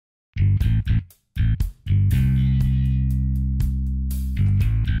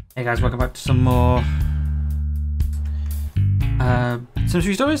Hey guys, welcome back to some more Sims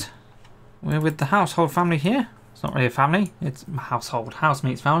 3 stories. We're with the household family here. It's not really a family, it's household.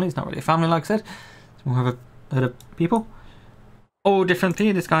 Housemates family, it's not really a family like I said. It's more of a herd of people. All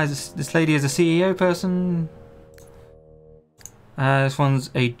differently. This lady is a CEO person. This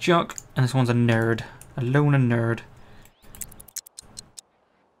one's a jock, and this one's a nerd. A loner nerd.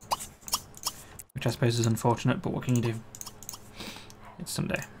 Which I suppose is unfortunate, but what can you do? It's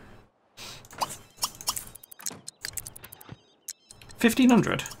Sunday.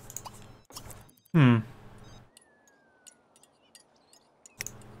 1500. Yeah,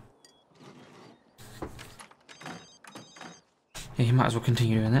 you might as well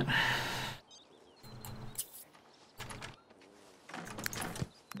continue doing it.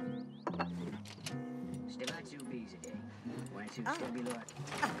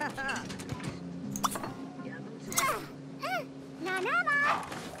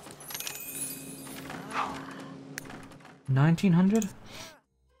 $1,900?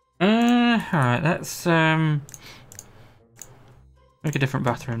 Alright, let's make a different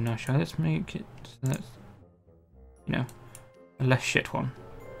bathroom now, shall we? Let's make it so that's, you know, a less shit one.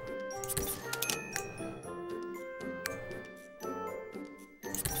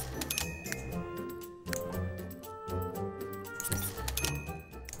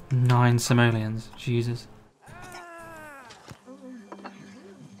 Nine simoleons, Jesus.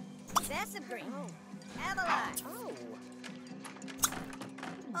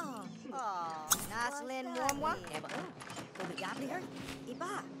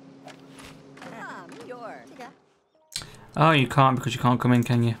 Oh, you can't because you can't come in,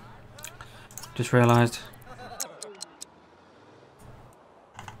 can you? Just realised.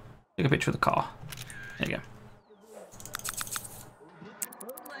 Take a picture of the car. There you go.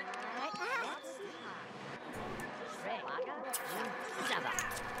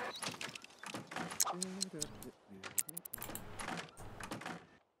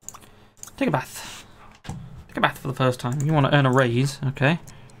 Take a bath. Take a bath for the first time. You want to earn a raise, okay?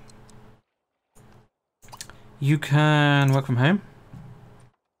 You can work from home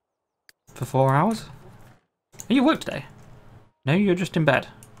for 4 hours. Are you at work today? No, you're just in bed.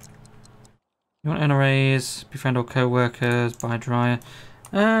 You want to earn a raise, befriend all co-workers, buy a dryer.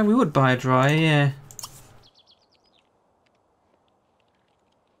 We would buy a dryer, yeah.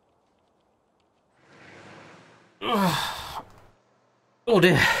 Ugh. Oh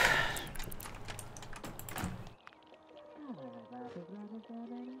dear.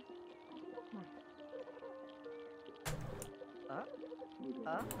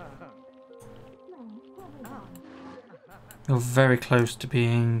 You're very close to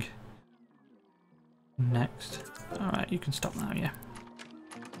being next. Alright, you can stop now, yeah.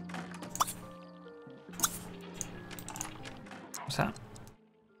 What's that?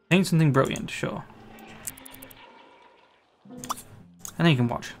 Ain't something brilliant, sure. And then you can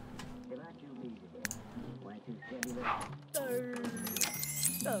watch.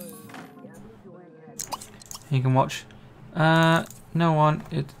 You can watch. No one.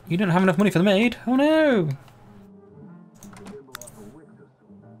 You don't have enough money for the maid. Oh no!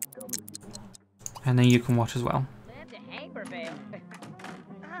 And then you can watch as well.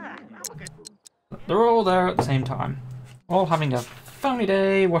 They're all there at the same time. All having a family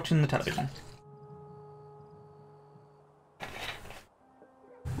day watching the television.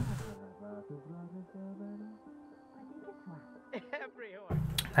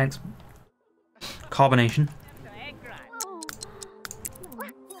 Thanks. Carbonation.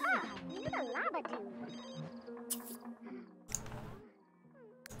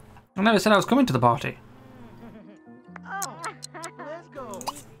 I never said I was coming to the party. Oh, let's go.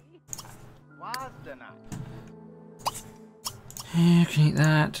 You can eat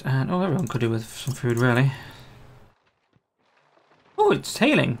that, and oh, everyone could do with some food, really. Oh, it's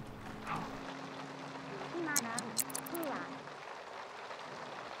hailing.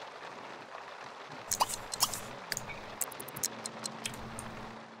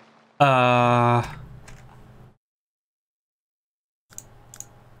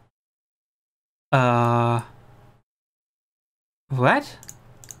 What?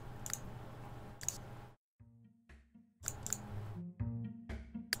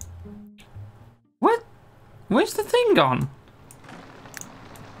 What? Where's the thing gone?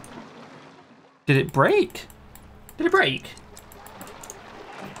 Did it break? Did it break?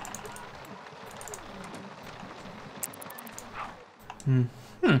 Turn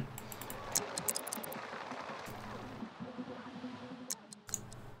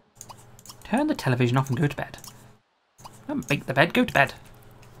the television off and go to bed. Don't make the bed, go to bed.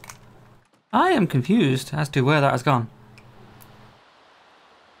 I am confused as to where that has gone.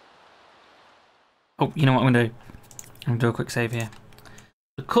 Oh, you know what I'm going to do? I'm going to do a quick save here.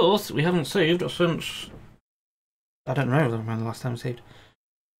 Of course, we haven't saved since... I don't know when the last time I saved.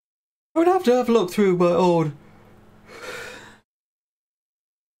 I would have to have a look through my old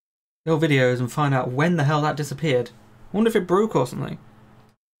videos and find out when the hell that disappeared. I wonder if it broke or something.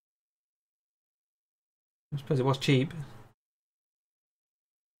 I suppose it was cheap.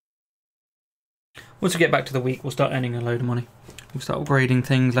 Once we get back to the week, we'll start earning a load of money. We'll start upgrading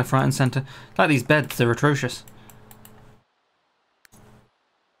things left, right and centre. Like these beds, they're atrocious.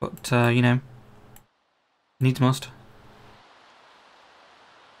 But, you know, needs must.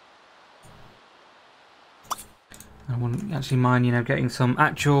 I wouldn't actually mind, you know, getting some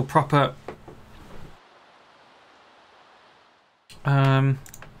actual proper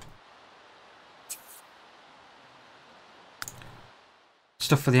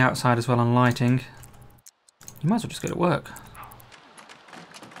stuff for the outside as well on lighting. You might as well just go to work.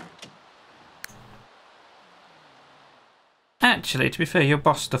 Actually, to be fair, your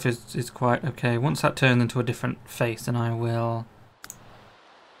boss stuff is quite okay. Once that turns into a different face, then I will...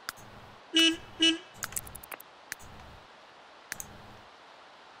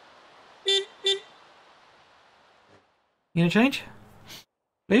 You gonna change?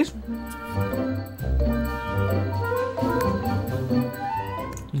 Please?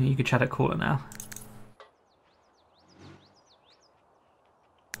 You know, you could chat at caller now.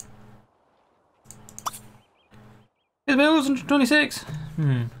 Is it 126?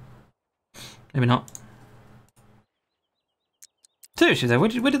 Maybe not. Seriously though, where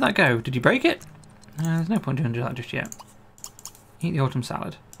did that go? Did you break it? There's no point doing that just yet. Eat the autumn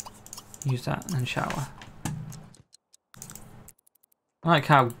salad. Use that and then shower. I like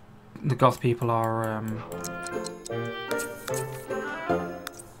how the goth people are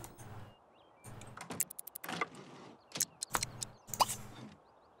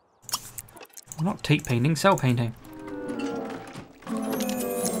not tape painting, cell painting.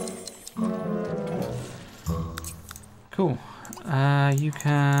 Cool. You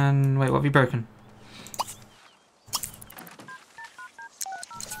can... Wait, what have you broken?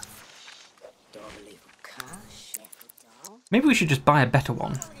 Maybe we should just buy a better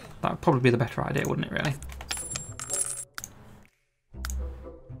one. That would probably be the better idea, wouldn't it, really?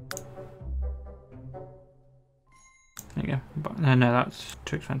 There you go. No, that's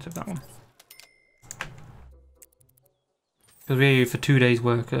too expensive, that one. Because we're here for 2 days'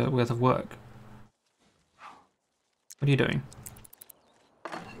 worth of work. What are you doing?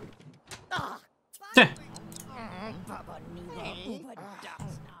 Yeah.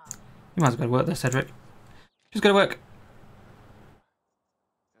 You might as well go to work there, Cedric. Just go to work.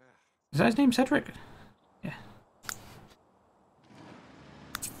 Is that his name, Cedric? Yeah.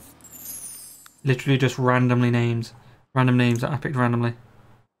 Literally just randomly names. Random names that I picked randomly.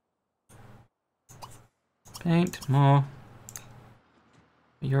 Paint more.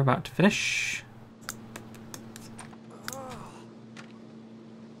 You're about to finish.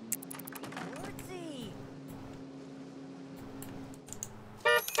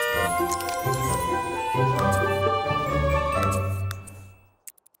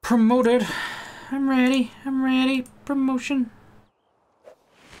 Promoted. I'm ready. I'm ready. Promotion.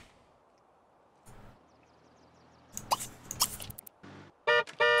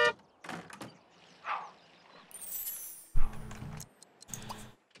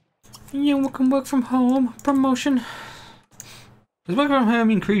 You can work from home. Promotion. Does work from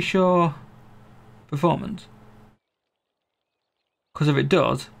home increase your performance? Because if it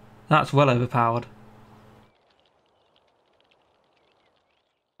does, that's well overpowered.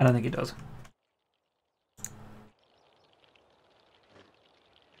 I don't think it does.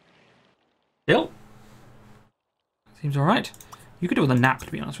 Still, seems alright. You could do with a nap,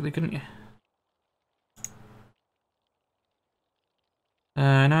 to be honest with you, couldn't you?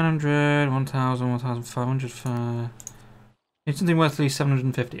 900, 1,000, 1,500 for... Need something worth at least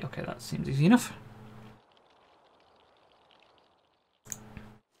 750. Okay, that seems easy enough.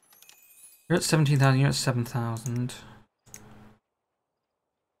 You're at 17,000, you're at 7,000.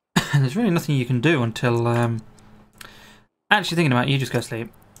 There's really nothing you can do until... Actually thinking about it, you just go to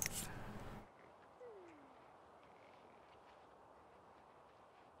sleep.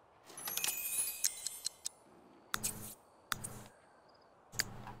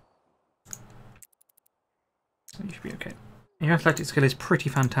 You should be okay. Your athletic skill is pretty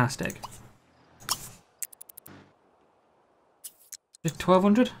fantastic. Just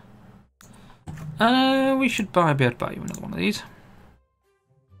 1,200? We should be able to buy you another one of these.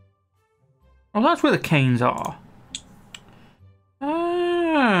 Oh, that's where the canes are.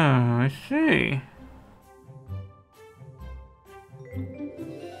 Ah, I see.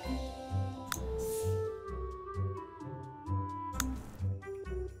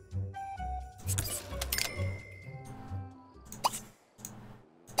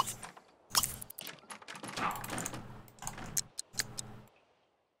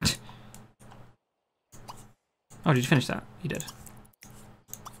 Oh, did you finish that? You did.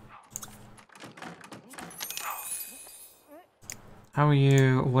 How are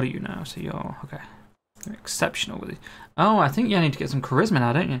you? What are you now? So you're okay. You're exceptional with it. Oh, I think you need to get some charisma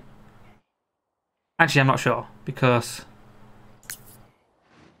now, don't you? Actually, I'm not sure because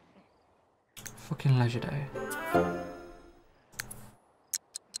fucking leisure day.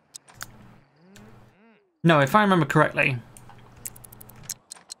 No, if I remember correctly,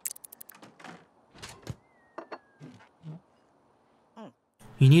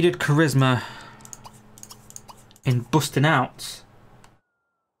 you needed charisma in busting out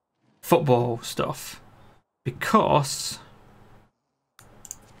football stuff because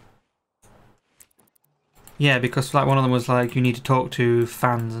like one of them was like you need to talk to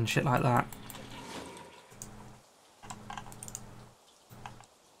fans and shit like that.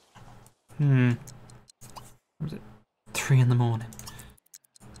 What was it? 3 in the morning.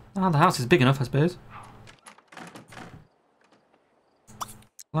 Ah, the house is big enough, I suppose.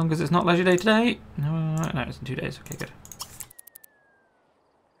 As long as it's not leisure day today. No, it's in 2 days. Okay, good.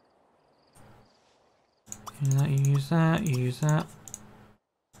 You use that, you use that.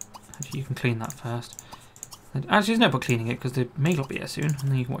 Actually, you can clean that first. Actually, there's no point cleaning it because the maid will be here soon, and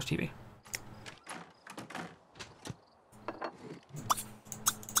then you can watch TV.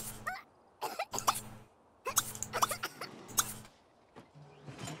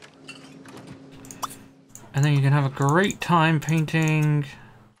 And then you can have a great time painting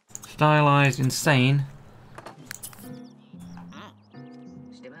stylized insane.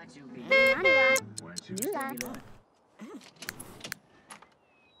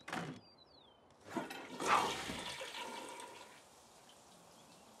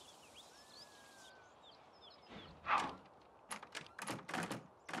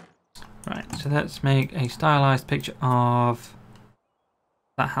 Right, so let's make a stylized picture of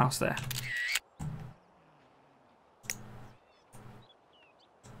that house there.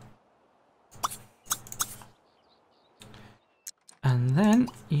 And then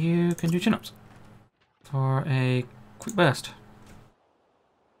you can do chin-ups for a quick burst.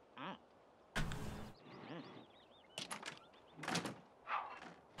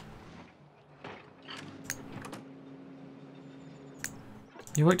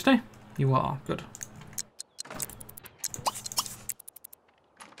 You awake today? You are. Good.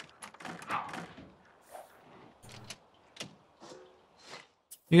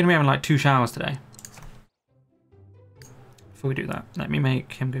 You're going to be having like 2 showers today. Before we do that, let me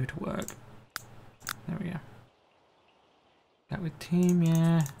make him go to work. There we go. That with team,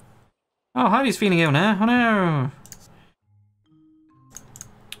 yeah. Oh, Heidi's feeling ill now. Oh no!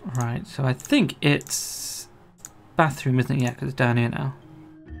 Right, so I think it's bathroom, isn't it? Yeah, because it's down here now.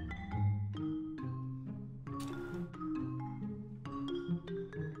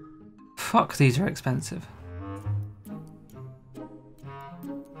 Fuck, these are expensive.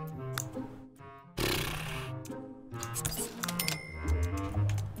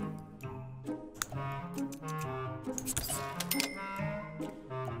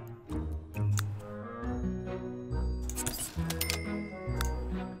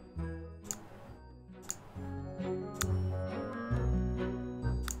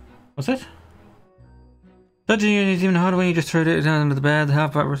 What's it? Dodging it is even harder when you just throw it down under the bed. The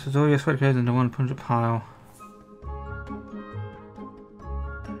half-back versus all your sweat goes into one punch pile.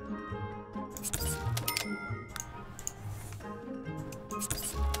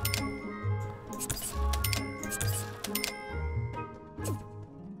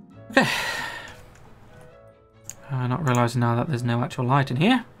 Okay. Not realising now that there's no actual light in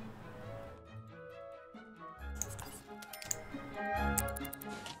here.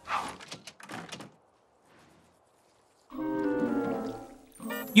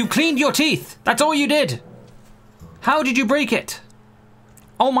 You cleaned your teeth! That's all you did! How did you break it?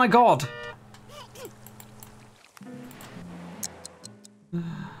 Oh my god!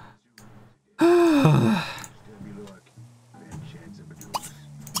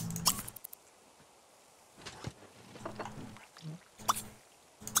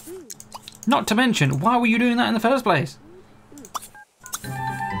 Not to mention, why were you doing that in the first place?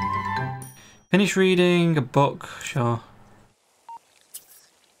 Finish reading a book, sure.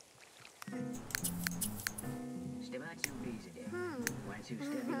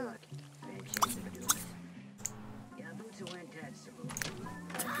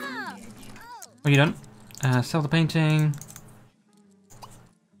 Are you done? Sell the painting.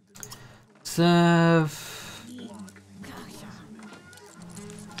 Serve.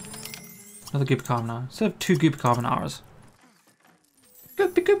 Another Gooper Carbonara. Serve 2 Gooper Carbonaras.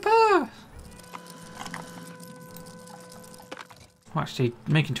 Goopy Gooper! Well, actually,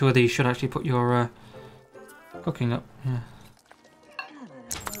 making 2 of these should actually put your Cooking up, yeah.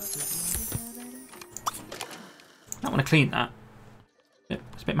 I want to clean that.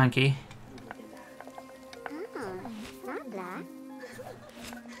 It's a bit manky. There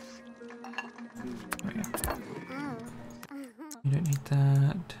we go. You don't need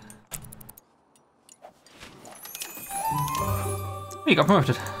that. Oh, you got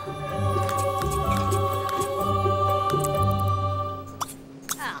promoted.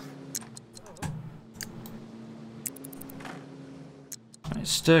 Right,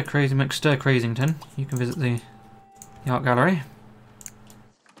 Stir Crazy McStir Crazington. You can visit the art gallery.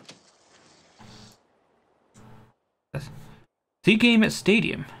 The game at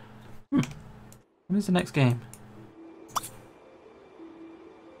Stadium. When is the next game?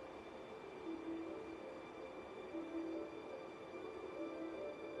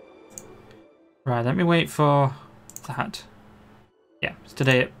 Right, let me wait for that. Yeah, it's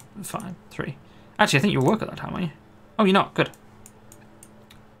today at 3. Actually, I think you'll work at that time, aren't you? Oh, you're not. Good.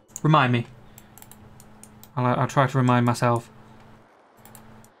 Remind me. I'll try to remind myself.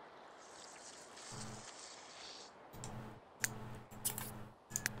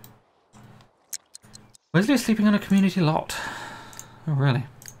 Wesley is sleeping on a community lot. Oh, really?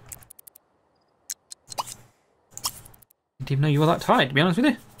 Didn't even know you were that tired, to be honest with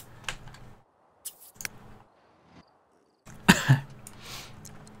you.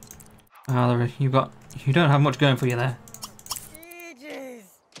 You don't have much going for you there.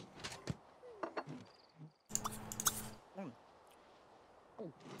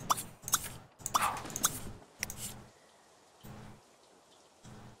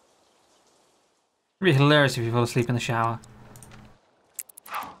 It'd be hilarious if you fall asleep in the shower.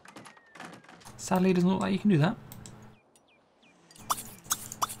 Sadly, it doesn't look like you can do that.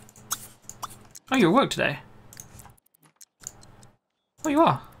 Oh, you're at work today? Oh, you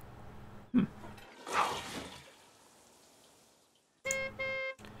are?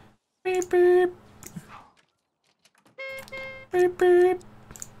 Beep, beep. Beep, beep.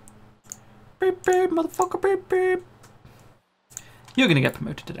 Beep, beep, motherfucker, beep, beep. You're gonna get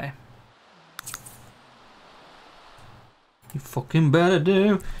promoted today. You fucking better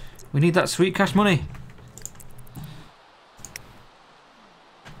do. We need that sweet cash money.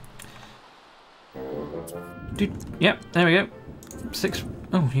 Dude, yep, there we go. 6.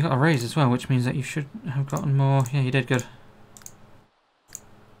 Oh, you got a raise as well, which means that you should have gotten more. Yeah, you did good.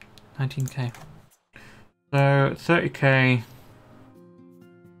 19k. So 30k.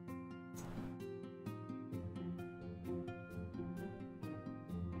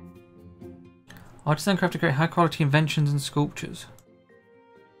 Artisan craft to create high quality inventions and sculptures.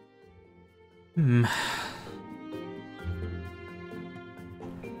 Yeah,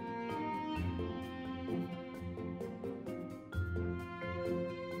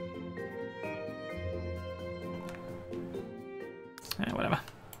 whatever.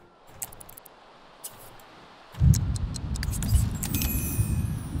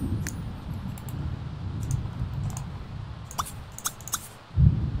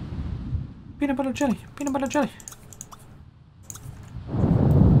 Peanut butter jelly, peanut butter jelly.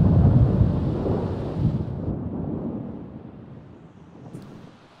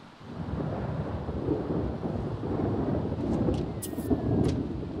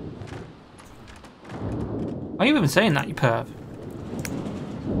 Why are you even saying that, you perv?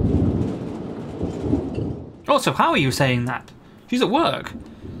 Also, how are you saying that? She's at work.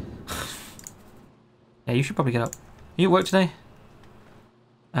 Yeah, you should probably get up. Are you at work today?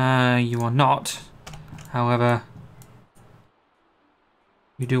 You are not. However,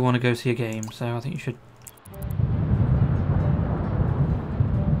 you do want to go see a game, so I think you should.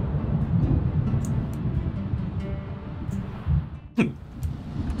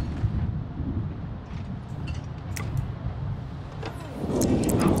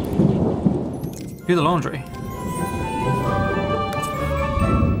 Do the laundry.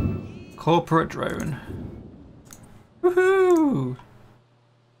 Corporate drone. Woohoo!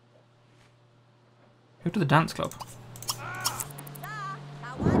 Go to the dance club.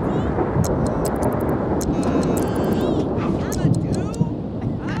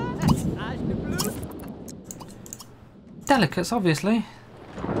 Delicates, obviously.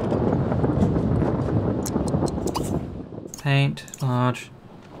 Paint, large.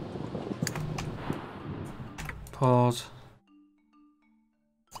 Pause.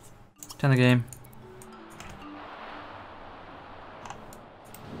 Turn the game.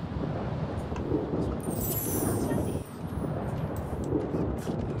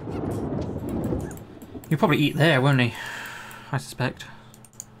 He'll probably eat there, won't he? I suspect.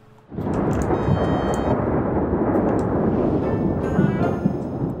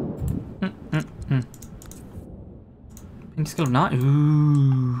 Skill of 9.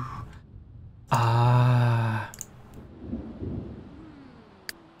 Ooh. Ah.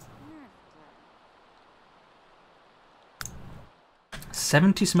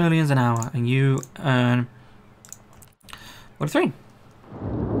 70 simoleons an hour, and you earn 43.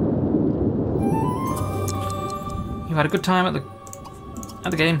 You had a good time at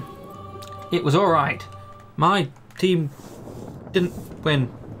the game. It was all right. My team didn't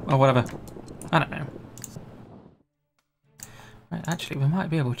win, or whatever. I don't know. Right, actually, we might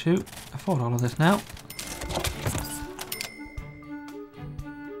be able to afford all of this now.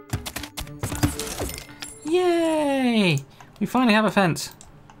 Yay! We finally have a fence.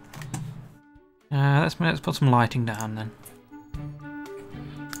 Let's put some lighting down then.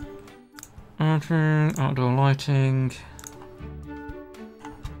 Outdoor lighting.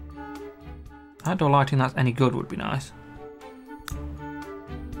 Outdoor lighting that's any good would be nice.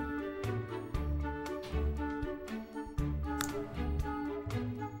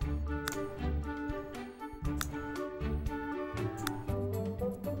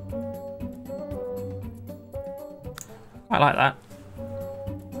 I like that.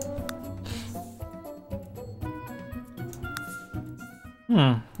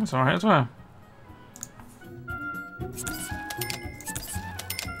 That's alright as well.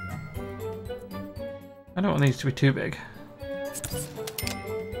 I don't want these to be too big.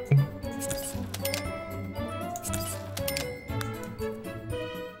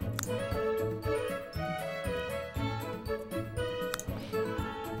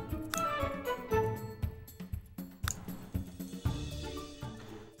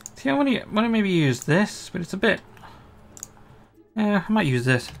 See, I want to maybe use this, but it's a bit... Yeah, I might use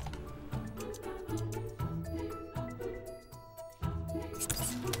this.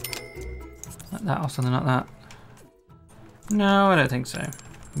 Like that or something like that. No, I don't think so.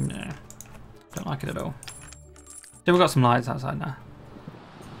 No. Don't like it at all. So we've got some lights outside now.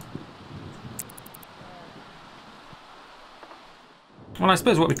 Well, I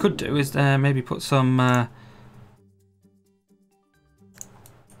suppose what we could do is maybe put some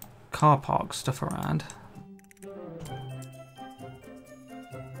car park stuff around.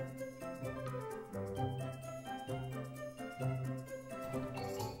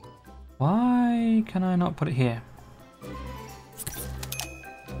 Why can I not put it here?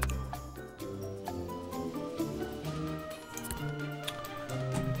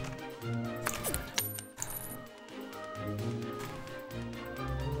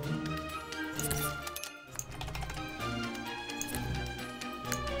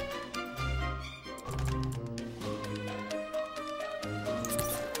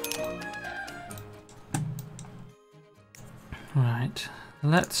 Right,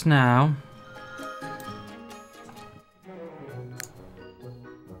 let's now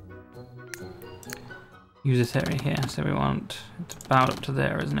use this area here. So we want, it's about up to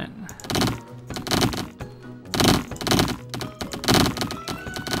there, isn't it?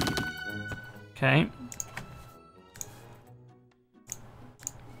 Okay.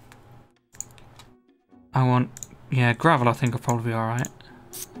 I want, yeah, gravel I think will probably be alright.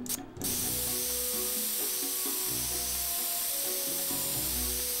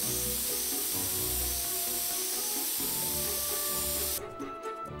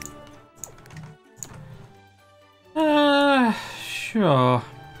 Sure.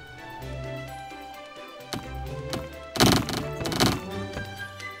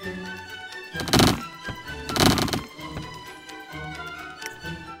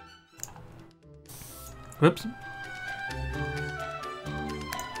 Whoops.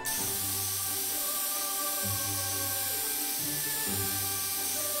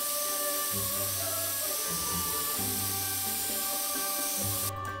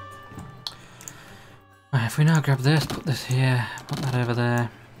 Right, if we now grab this, put this here, put that over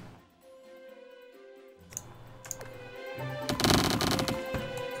there.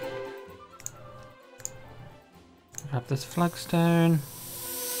 Grab this flagstone.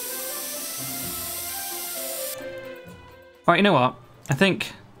 Right, you know what? I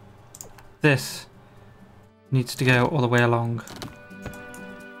think this needs to go all the way along.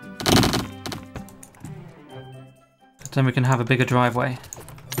 Then we can have a bigger driveway.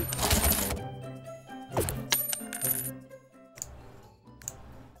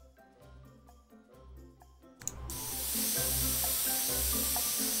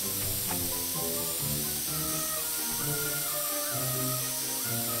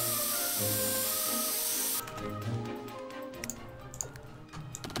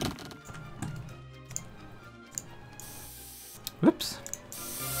 Whoops.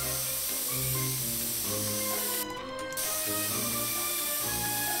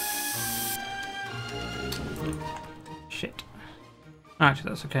 Actually,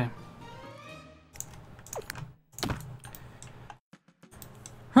 that's okay.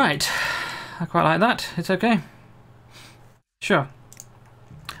 Right. I quite like that. It's okay. Sure.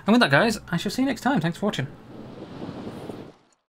 And with that, guys, I shall see you next time. Thanks for watching.